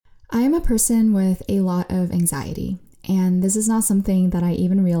I am a person with a lot of anxiety, and this is not something that I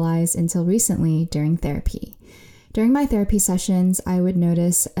even realized until recently during therapy. During my therapy sessions, I would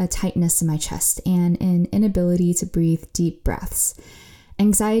notice a tightness in my chest and an inability to breathe deep breaths.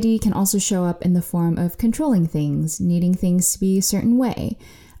 Anxiety can also show up in the form of controlling things, needing things to be a certain way.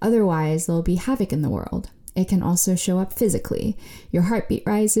 Otherwise, there'll be havoc in the world. It can also show up physically. Your heartbeat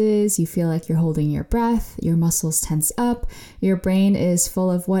rises, you feel like you're holding your breath, your muscles tense up, your brain is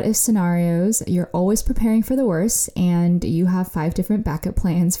full of what if scenarios, you're always preparing for the worst, and you have 5 different backup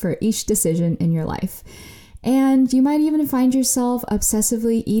plans for each decision in your life. And you might even find yourself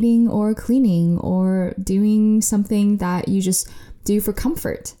obsessively eating or cleaning or doing something that you just do for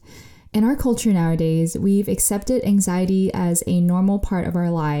comfort. In our culture nowadays, we've accepted anxiety as a normal part of our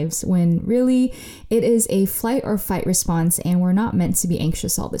lives when really it is a flight or fight response and we're not meant to be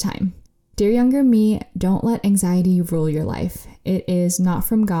anxious all the time. Dear younger me, don't let anxiety rule your life. It is not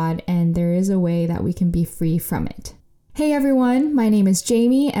from God, and there is a way that we can be free from it. Hey everyone, my name is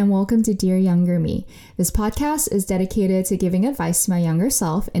Jamie and welcome to Dear Younger Me. This podcast is dedicated to giving advice to my younger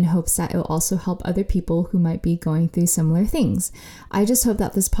self in hopes that it will also help other people who might be going through similar things. I just hope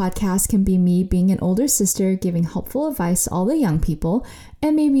that this podcast can be me being an older sister giving helpful advice to all the young people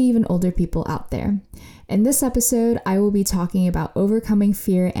and maybe even older people out there. In this episode, I will be talking about overcoming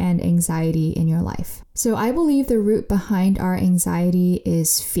fear and anxiety in your life. So I believe the root behind our anxiety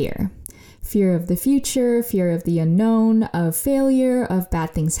is fear. Fear of the future, fear of the unknown, of failure, of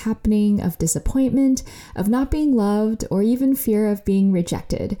bad things happening, of disappointment, of not being loved, or even fear of being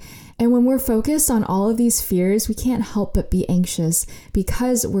rejected. And when we're focused on all of these fears, we can't help but be anxious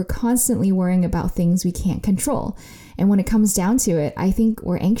because we're constantly worrying about things we can't control. And when it comes down to it, I think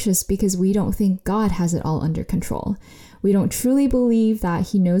we're anxious because we don't think God has it all under control. We don't truly believe that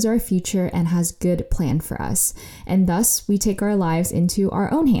He knows our future and has good plan for us, and thus we take our lives into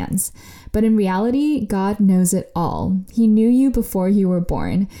our own hands. But in reality, God knows it all. He knew you before you were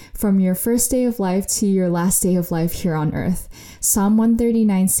born, from your first day of life to your last day of life here on earth. Psalm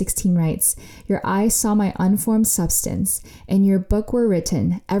 139:16 writes, "Your eyes saw my unformed substance. In your book were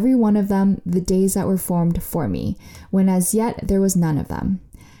written, every one of them, the days that were formed for me, when as yet there was none of them."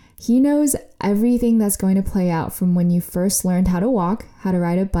 He knows everything that's going to play out from when you first learned how to walk, how to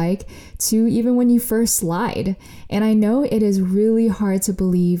ride a bike, to even when you first lied. And I know it is really hard to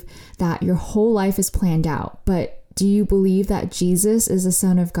believe that your whole life is planned out, but do you believe that Jesus is the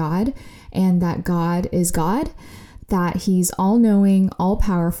Son of God and that God is God? That He's all-knowing,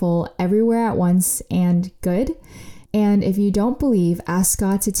 all-powerful, everywhere at once, and good? And if you don't believe, ask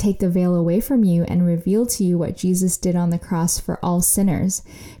God to take the veil away from you and reveal to you what Jesus did on the cross for all sinners.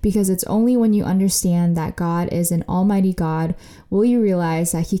 Because it's only when you understand that God is an almighty God will you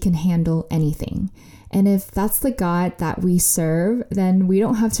realize that He can handle anything. And if that's the God that we serve, then we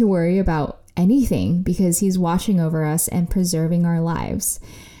don't have to worry about anything because He's watching over us and preserving our lives.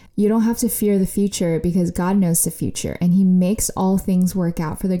 You don't have to fear the future because God knows the future and He makes all things work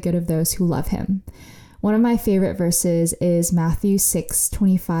out for the good of those who love Him. One of my favorite verses is Matthew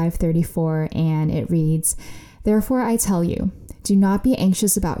 6:25-34, and it reads, "Therefore I tell you, do not be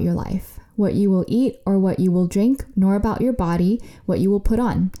anxious about your life, what you will eat or what you will drink, nor about your body, what you will put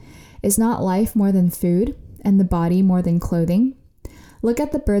on. Is not life more than food, and the body more than clothing? Look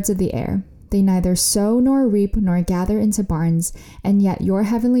at the birds of the air. They neither sow nor reap nor gather into barns, and yet your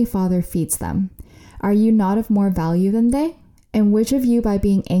heavenly Father feeds them. Are you not of more value than they? And which of you by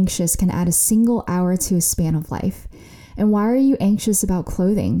being anxious can add a single hour to a span of life? And why are you anxious about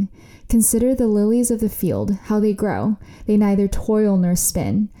clothing? Consider the lilies of the field, how they grow. They neither toil nor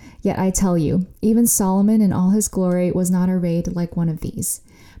spin. Yet I tell you, even Solomon in all his glory was not arrayed like one of these.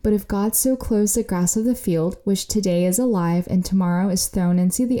 But if God so clothes the grass of the field, which today is alive and tomorrow is thrown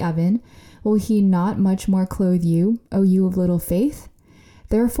into the oven, will He not much more clothe you, O you of little faith?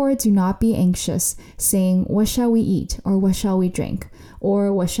 Therefore do not be anxious, saying, what shall we eat, or what shall we drink,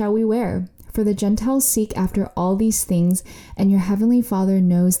 or what shall we wear? For the Gentiles seek after all these things, and your heavenly Father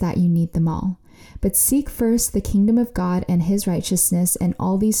knows that you need them all. But seek first the kingdom of God and His righteousness, and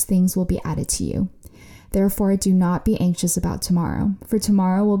all these things will be added to you. Therefore do not be anxious about tomorrow, for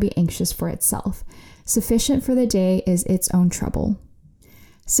tomorrow will be anxious for itself. Sufficient for the day is its own trouble."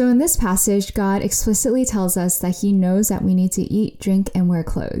 So in this passage, God explicitly tells us that He knows that we need to eat, drink, and wear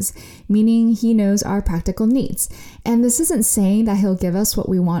clothes, meaning He knows our practical needs. And this isn't saying that He'll give us what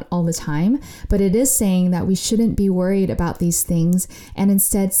we want all the time, but it is saying that we shouldn't be worried about these things and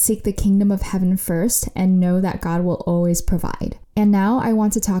instead seek the kingdom of heaven first and know that God will always provide. And now I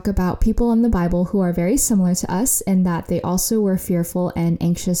want to talk about people in the Bible who are very similar to us in that they also were fearful and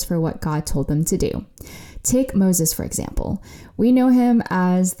anxious for what God told them to do. Take Moses, for example. We know him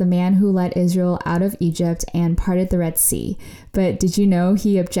as the man who led Israel out of Egypt and parted the Red Sea. But did you know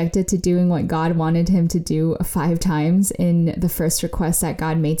he objected to doing what God wanted him to do 5 times in the first request that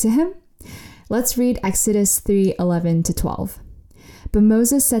God made to him? Let's read Exodus 3:11-12. But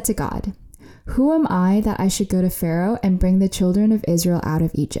Moses said to God, "Who am I that I should go to Pharaoh and bring the children of Israel out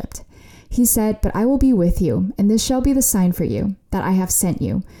of Egypt?" He said, "But I will be with you, and this shall be the sign for you, that I have sent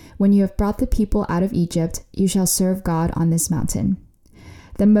you. When you have brought the people out of Egypt, you shall serve God on this mountain."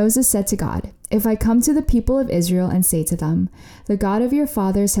 Then Moses said to God, "If I come to the people of Israel and say to them, 'The God of your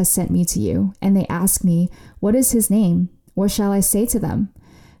fathers has sent me to you,' and they ask me, 'What is his name?' what shall I say to them?"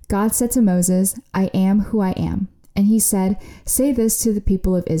 God said to Moses, "I am who I am." And he said, "Say this to the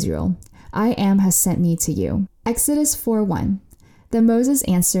people of Israel, 'I am has sent me to you.'" Exodus 4:1. Then Moses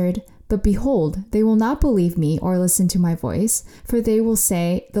answered, "But behold, they will not believe me or listen to my voice, for they will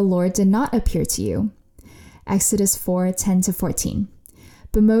say, 'The Lord did not appear to you.'" Exodus 4:10-14.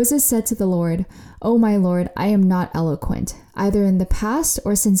 But Moses said to the Lord, "O my Lord, I am not eloquent, either in the past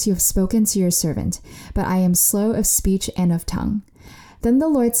or since you have spoken to your servant, but I am slow of speech and of tongue." Then the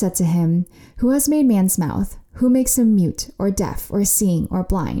Lord said to him, "Who has made man's mouth? Who makes him mute, or deaf, or seeing, or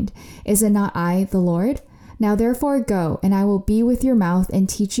blind? Is it not I, the Lord? Now therefore go, and I will be with your mouth and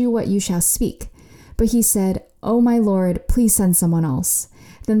teach you what you shall speak." But he said, "O my Lord, please send someone else."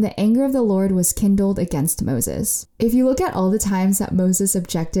 Then the anger of the Lord was kindled against Moses. If you look at all the times that Moses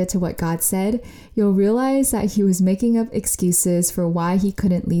objected to what God said, you'll realize that he was making up excuses for why he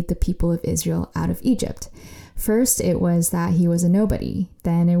couldn't lead the people of Israel out of Egypt. First, it was that he was a nobody.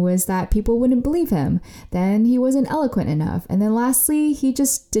 Then it was that people wouldn't believe him. Then he wasn't eloquent enough. And then lastly, he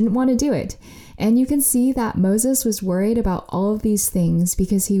just didn't want to do it. And you can see that Moses was worried about all of these things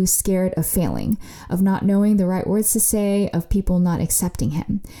because he was scared of failing, of not knowing the right words to say, of people not accepting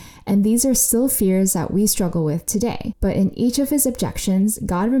him. And these are still fears that we struggle with today. But in each of his objections,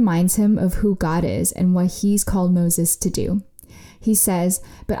 God reminds him of who God is and what he's called Moses to do. He says,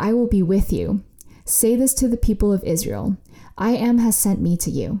 "But I will be with you. Say this to the people of Israel, 'I am has sent me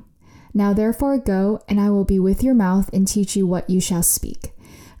to you.' Now therefore go, and I will be with your mouth and teach you what you shall speak."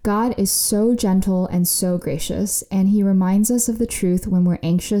 God is so gentle and so gracious, and he reminds us of the truth when we're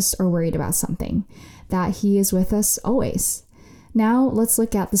anxious or worried about something, that he is with us always. Now let's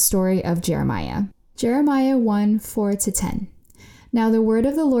look at the story of Jeremiah. Jeremiah 1:4-10. Now the word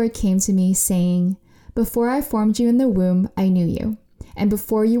of the Lord came to me, saying, "Before I formed you in the womb, I knew you. And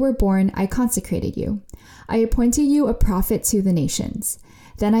before you were born, I consecrated you. I appointed you a prophet to the nations."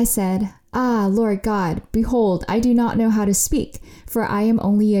 Then I said, "Ah, Lord God, behold, I do not know how to speak, for I am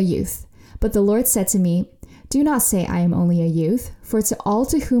only a youth." But the Lord said to me, "Do not say I am only a youth, for to all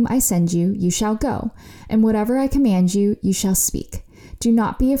to whom I send you, you shall go, and whatever I command you, you shall speak. Do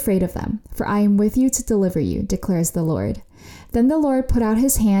not be afraid of them, for I am with you to deliver you, declares the Lord." Then the Lord put out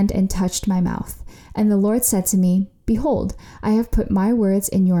his hand and touched my mouth. And the Lord said to me, "Behold, I have put my words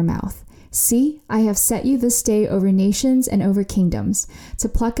in your mouth. See, I have set you this day over nations and over kingdoms, to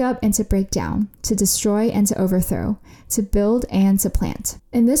pluck up and to break down, to destroy and to overthrow, to build and to plant."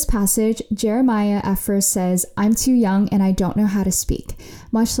 In this passage, Jeremiah at first says, "I'm too young and I don't know how to speak,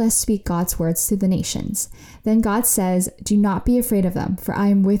 much less speak God's words to the nations." Then God says, "Do not be afraid of them, for I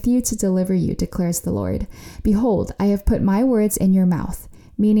am with you to deliver you, declares the Lord. Behold, I have put my words in your mouth,"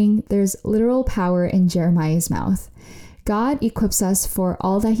 meaning there's literal power in Jeremiah's mouth. God equips us for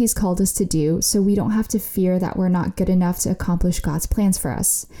all that he's called us to do, so we don't have to fear that we're not good enough to accomplish God's plans for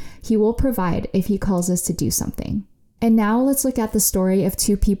us. He will provide if he calls us to do something. And now let's look at the story of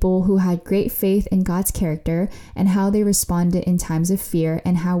 2 people who had great faith in God's character and how they responded in times of fear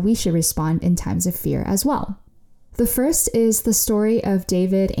and how we should respond in times of fear as well. The first is the story of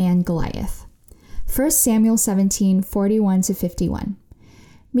David and Goliath. 1 Samuel 17:41-51.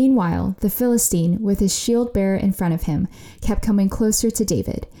 Meanwhile, the Philistine, with his shield bearer in front of him, kept coming closer to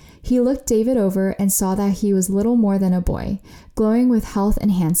David. He looked David over and saw that he was little more than a boy, glowing with health and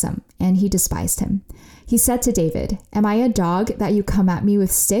handsome, and he despised him. He said to David, "Am I a dog that you come at me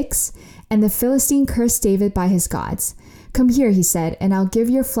with sticks?" And the Philistine cursed David by his gods. "Come here," he said, "and I'll give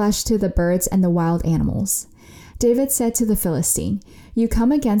your flesh to the birds and the wild animals." David said to the Philistine, "You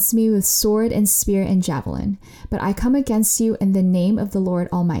come against me with sword and spear and javelin, but I come against you in the name of the Lord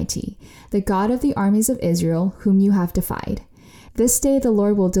Almighty, the God of the armies of Israel, whom you have defied. This day the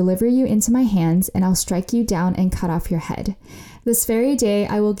Lord will deliver you into my hands, and I'll strike you down and cut off your head. This very day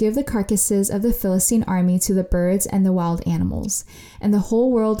I will give the carcasses of the Philistine army to the birds and the wild animals, and the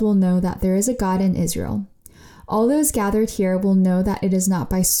whole world will know that there is a God in Israel. All those gathered here will know that it is not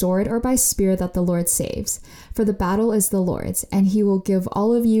by sword or by spear that the Lord saves, for the battle is the Lord's, and he will give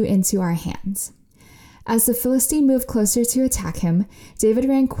all of you into our hands." As the Philistine moved closer to attack him, David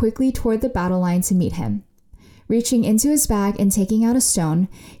ran quickly toward the battle line to meet him. Reaching into his bag and taking out a stone,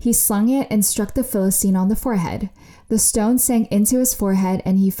 he slung it and struck the Philistine on the forehead. The stone sank into his forehead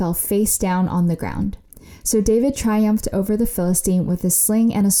and he fell face down on the ground. So David triumphed over the Philistine with a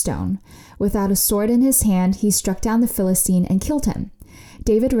sling and a stone. Without a sword in his hand, he struck down the Philistine and killed him.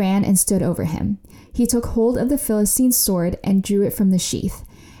 David ran and stood over him. He took hold of the Philistine's sword and drew it from the sheath.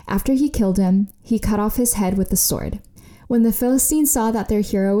 After he killed him, he cut off his head with the sword. When the Philistines saw that their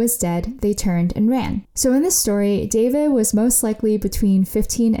hero was dead, they turned and ran. So in this story, David was most likely between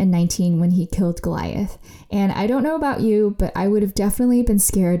 15 and 19 when he killed Goliath. And I don't know about you, but I would have definitely been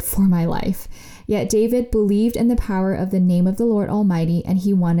scared for my life. Yet David believed in the power of the name of the Lord Almighty, and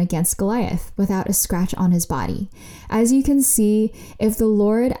he won against Goliath without a scratch on his body. As you can see, if the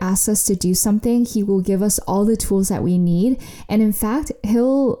Lord asks us to do something, he will give us all the tools that we need. And in fact,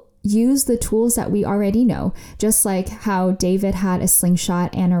 he'll use the tools that we already know, just like how David had a slingshot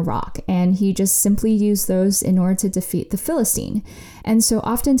and a rock, and he just simply used those in order to defeat the Philistine. And so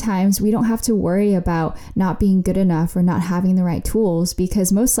oftentimes we don't have to worry about not being good enough or not having the right tools,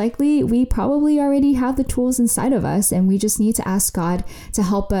 because most likely we probably already have the tools inside of us, and we just need to ask God to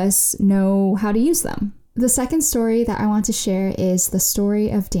help us know how to use them. The second story that I want to share is the story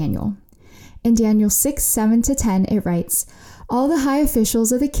of Daniel. In Daniel 6:7-10, it writes, "All the high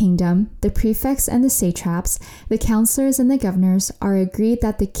officials of the kingdom, the prefects and the satraps, the counselors and the governors are agreed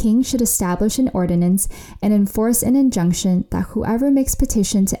that the king should establish an ordinance and enforce an injunction that whoever makes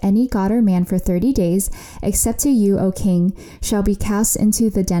petition to any god or man for 30 days, except to you, O king, shall be cast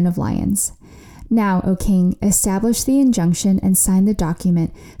into the den of lions. Now, O king, establish the injunction and sign the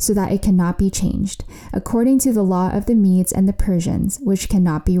document so that it cannot be changed, according to the law of the Medes and the Persians, which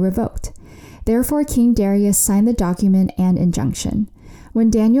cannot be revoked." Therefore King Darius signed the document and injunction. When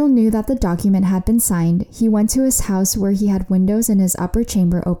Daniel knew that the document had been signed, he went to his house where he had windows in his upper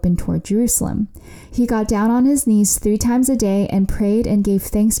chamber open toward Jerusalem. He got down on his knees 3 times a day and prayed and gave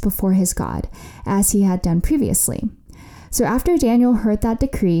thanks before his God, as he had done previously. So after Daniel heard that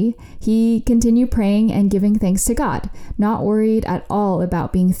decree, he continued praying and giving thanks to God, not worried at all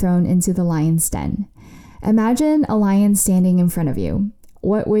about being thrown into the lion's den. Imagine a lion standing in front of you.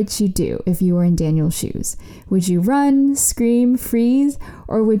 What would you do if you were in Daniel's shoes? Would you run, scream, freeze,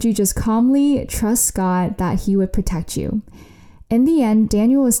 or would you just calmly trust God that he would protect you? In the end,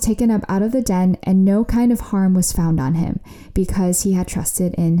 Daniel was taken up out of the den and no kind of harm was found on him because he had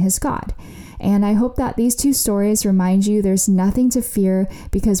trusted in his God. And I hope that these 2 stories remind you there's nothing to fear,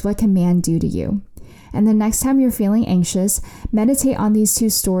 because what can man do to you? And the next time you're feeling anxious, meditate on these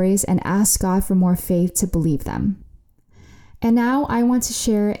 2 stories and ask God for more faith to believe them. And now I want to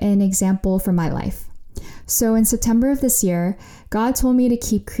share an example from my life. So in September of this year, God told me to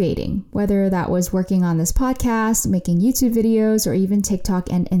keep creating, whether that was working on this podcast, making YouTube videos, or even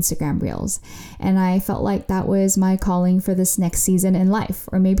TikTok and Instagram reels. And I felt like that was my calling for this next season in life,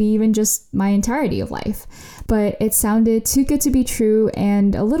 or maybe even just my entirety of life. But it sounded too good to be true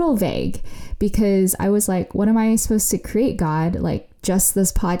and a little vague, because I was like, what am I supposed to create, God? Like, just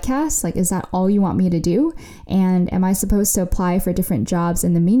this podcast? Like, is that all you want me to do? And am I supposed to apply for different jobs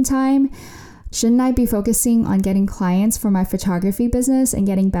in the meantime? Shouldn't I be focusing on getting clients for my photography business and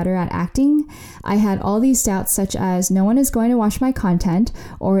getting better at acting? I had all these doubts, such as no one is going to watch my content,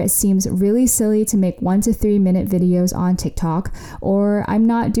 or it seems really silly to make 1 to 3 minute videos on TikTok, or I'm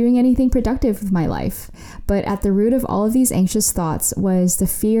not doing anything productive with my life. But at the root of all of these anxious thoughts was the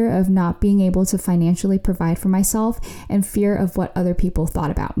fear of not being able to financially provide for myself and fear of what other people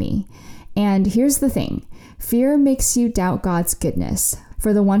thought about me. And here's the thing, fear makes you doubt God's goodness.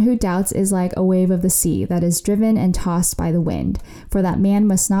 For the one who doubts is like a wave of the sea that is driven and tossed by the wind. For that man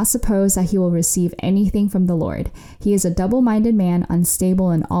must not suppose that he will receive anything from the Lord. He is a double-minded man, unstable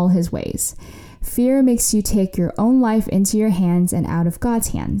in all his ways. Fear makes you take your own life into your hands and out of God's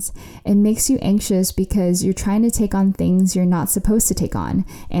hands. It makes you anxious because you're trying to take on things you're not supposed to take on,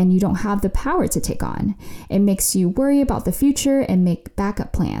 and you don't have the power to take on. It makes you worry about the future and make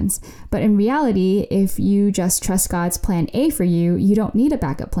backup plans. But in reality, if you just trust God's plan A for you, you don't need a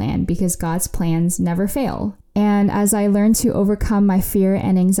backup plan because God's plans never fail. And as I learned to overcome my fear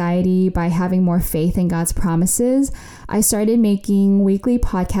and anxiety by having more faith in God's promises, I started making weekly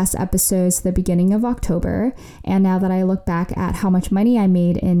podcast episodes at the beginning of October. And now that I look back at how much money I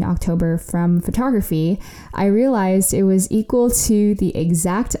made in October from photography, I realized it was equal to the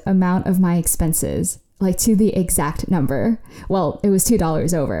exact amount of my expenses, like to the exact number. Well, it was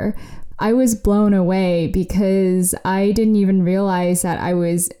 $2 over. I was blown away because I didn't even realize that I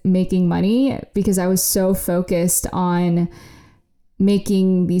was making money because I was so focused on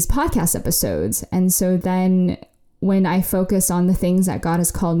making these podcast episodes. And so then when I focus on the things that God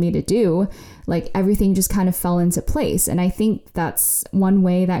has called me to do, like everything just kind of fell into place. And I think that's one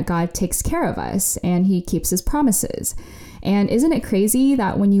way that God takes care of us and he keeps his promises. And isn't it crazy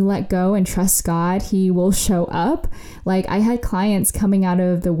that when you let go and trust God, he will show up? Like I had clients coming out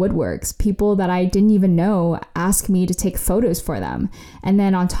of the woodworks, people that I didn't even know ask me to take photos for them. And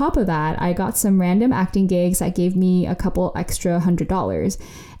then on top of that, I got some random acting gigs that gave me a couple extra $100.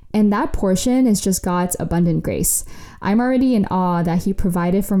 And that portion is just God's abundant grace. I'm already in awe that he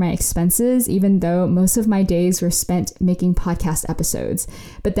provided for my expenses, even though most of my days were spent making podcast episodes.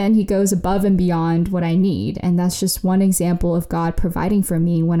 But then he goes above and beyond what I need. And that's just one example of God providing for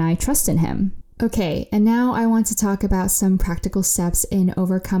me when I trust in him. Okay, and now I want to talk about some practical steps in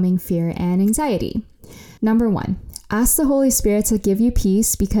overcoming fear and anxiety. Number 1. Ask the Holy Spirit to give you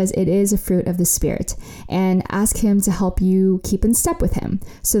peace because it is a fruit of the Spirit, and ask him to help you keep in step with him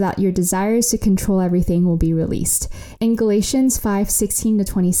so that your desires to control everything will be released. In Galatians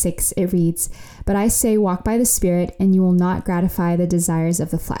 5:16-26, it reads, "But I say walk by the Spirit, and you will not gratify the desires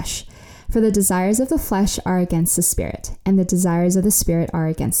of the flesh. For the desires of the flesh are against the Spirit, and the desires of the Spirit are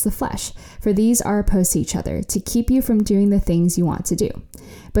against the flesh. For these are opposed to each other, to keep you from doing the things you want to do.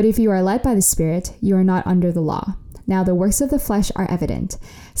 But if you are led by the Spirit, you are not under the law. Now the works of the flesh are evident: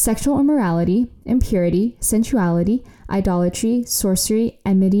 sexual immorality, impurity, sensuality, idolatry, sorcery,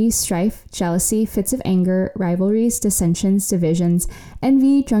 enmity, strife, jealousy, fits of anger, rivalries, dissensions, divisions,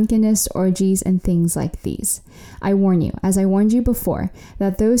 envy, drunkenness, orgies, and things like these. I warn you, as I warned you before,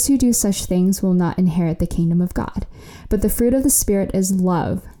 that those who do such things will not inherit the kingdom of God. But the fruit of the Spirit is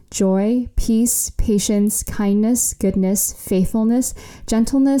love, joy, peace, patience, kindness, goodness, faithfulness,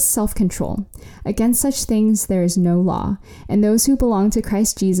 gentleness, self-control. Against such things there is no law, and those who belong to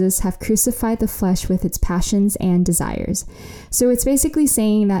Christ Jesus have crucified the flesh with its passions and desires." So it's basically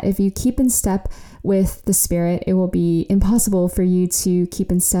saying that if you keep in step with the Spirit, it will be impossible for you to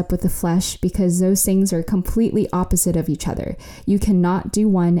keep in step with the flesh because those things are completely opposite of each other. You cannot do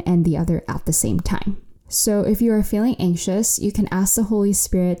one and the other at the same time. So if you are feeling anxious, you can ask the Holy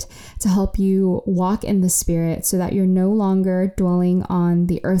Spirit to help you walk in the Spirit so that you're no longer dwelling on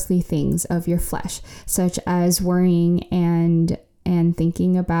the earthly things of your flesh, such as worrying and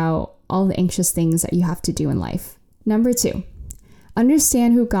thinking about all the anxious things that you have to do in life. Number 2.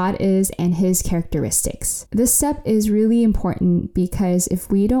 Understand who God is and his characteristics. This step is really important because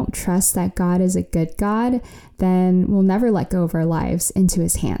if we don't trust that God is a good God, then we'll never let go of our lives into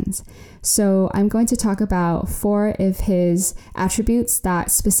his hands. So I'm going to talk about 4 of his attributes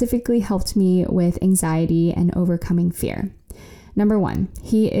that specifically helped me with anxiety and overcoming fear. Number 1,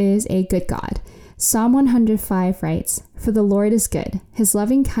 he is a good God. Psalm 105 writes, "For the Lord is good, his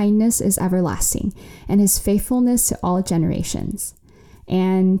loving kindness is everlasting, and his faithfulness to all generations."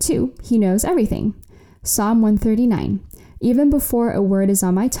 And 2, he knows everything. Psalm 139, "Even before a word is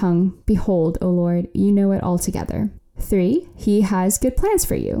on my tongue, behold, O Lord, you know it altogether." 3, he has good plans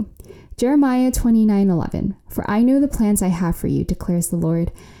for you. Jeremiah 29:11, "For I know the plans I have for you, declares the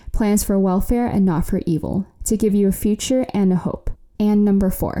Lord, plans for welfare and not for evil, to give you a future and a hope." And number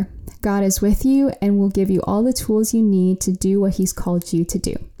 4, God is with you and will give you all the tools you need to do what he's called you to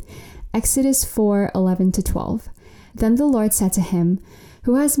do. Exodus 4:11-12. "Then the Lord said to him,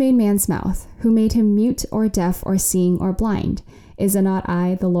 Who has made man's mouth? Who made him mute or deaf or seeing or blind? Is it not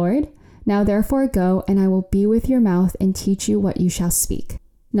I, the Lord? Now therefore go, and I will be with your mouth and teach you what you shall speak."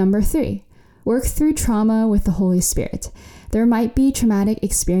 Number 3, work through trauma with the Holy Spirit. There might be traumatic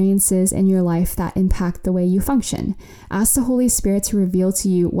experiences in your life that impact the way you function. Ask the Holy Spirit to reveal to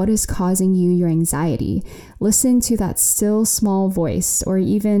you what is causing you your anxiety. Listen to that still small voice, or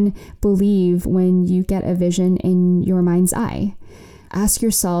even believe when you get a vision in your mind's eye. Ask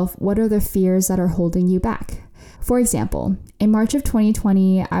yourself, what are the fears that are holding you back? For example, in March of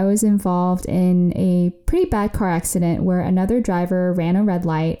 2020, I was involved in a pretty bad car accident where another driver ran a red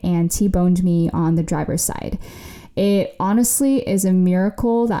light and T-boned me on the driver's side. It honestly is a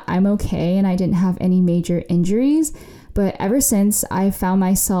miracle that I'm okay and I didn't have any major injuries, but ever since, I've found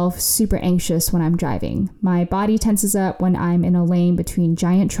myself super anxious when I'm driving. My body tenses up when I'm in a lane between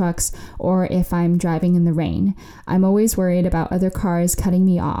giant trucks or if I'm driving in the rain. I'm always worried about other cars cutting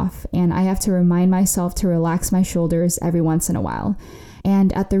me off, and I have to remind myself to relax my shoulders every once in a while.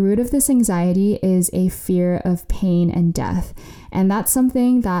 And at the root of this anxiety is a fear of pain and death. And that's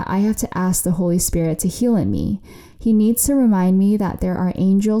something that I have to ask the Holy Spirit to heal in me. He needs to remind me that there are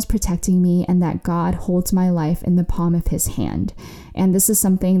angels protecting me and that God holds my life in the palm of his hand. And this is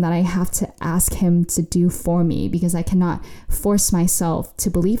something that I have to ask him to do for me because I cannot force myself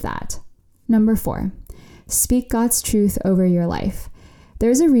to believe that. Number 4, speak God's truth over your life.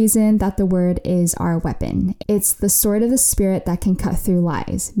 There's a reason that the word is our weapon. It's the sword of the Spirit that can cut through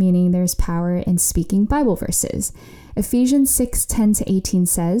lies, meaning there's power in speaking Bible verses. Ephesians 6:10-18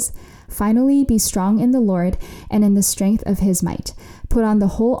 says, "Finally, be strong in the Lord and in the strength of his might. Put on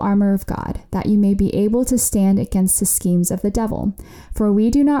the whole armor of God, that you may be able to stand against the schemes of the devil. For we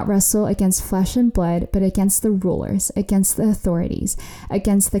do not wrestle against flesh and blood, but against the rulers, against the authorities,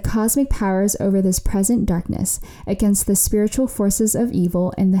 against the cosmic powers over this present darkness, against the spiritual forces of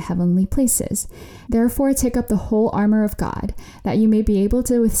evil in the heavenly places. Therefore take up the whole armor of God, that you may be able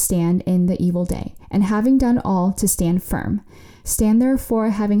to withstand in the evil day, and having done all, to stand firm. Stand therefore,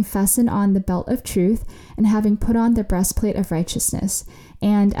 having fastened on the belt of truth, and having put on the breastplate of righteousness,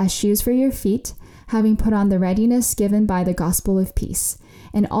 and as shoes for your feet, having put on the readiness given by the gospel of peace.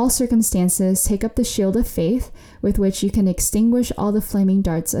 In all circumstances, take up the shield of faith, with which you can extinguish all the flaming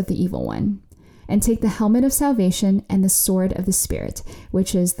darts of the evil one. And take the helmet of salvation and the sword of the Spirit,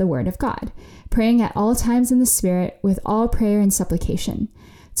 which is the word of God, praying at all times in the Spirit with all prayer and supplication.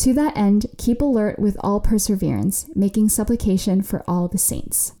 To that end, keep alert with all perseverance, making supplication for all the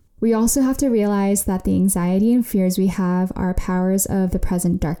saints." We also have to realize that the anxiety and fears we have are powers of the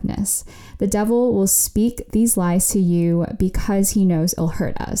present darkness. The devil will speak these lies to you because he knows it'll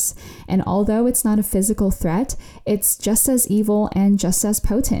hurt us. And although it's not a physical threat, it's just as evil and just as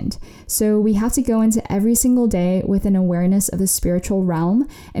potent. So we have to go into every single day with an awareness of the spiritual realm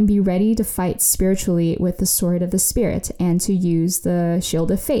and be ready to fight spiritually with the sword of the Spirit and to use the shield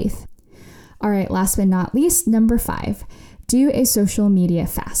of faith. All right, last but not least, number 5. Do a social media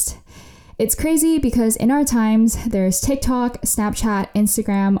fast. It's crazy because in our times, there's TikTok, Snapchat,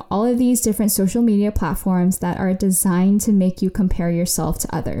 Instagram, all of these different social media platforms that are designed to make you compare yourself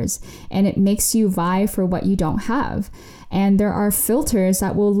to others. And it makes you vie for what you don't have. And there are filters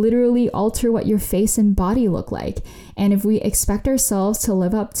that will literally alter what your face and body look like. And if we expect ourselves to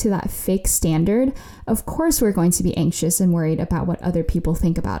live up to that fake standard, of course we're going to be anxious and worried about what other people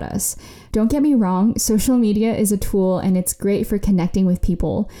think about us. Don't get me wrong, social media is a tool and it's great for connecting with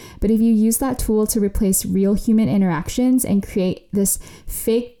people. But if you use that tool to replace real human interactions and create this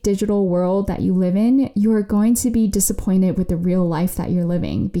fake digital world that you live in, you are going to be disappointed with the real life that you're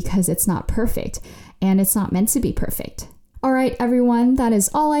living because it's not perfect and it's not meant to be perfect. All right, everyone, that is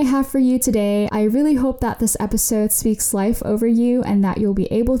all I have for you today. I really hope that this episode speaks life over you and that you'll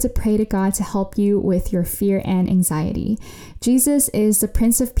be able to pray to God to help you with your fear and anxiety. Jesus is the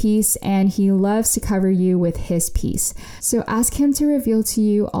Prince of Peace and he loves to cover you with his peace. So ask him to reveal to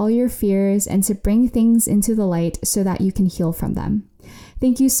you all your fears and to bring things into the light so that you can heal from them.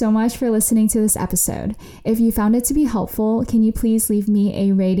 Thank you so much for listening to this episode. If you found it to be helpful, can you please leave me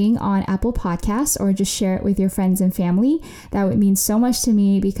a rating on Apple Podcasts or just share it with your friends and family? That would mean so much to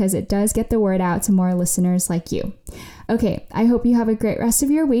me because it does get the word out to more listeners like you. Okay, I hope you have a great rest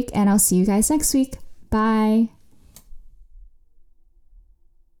of your week and I'll see you guys next week. Bye.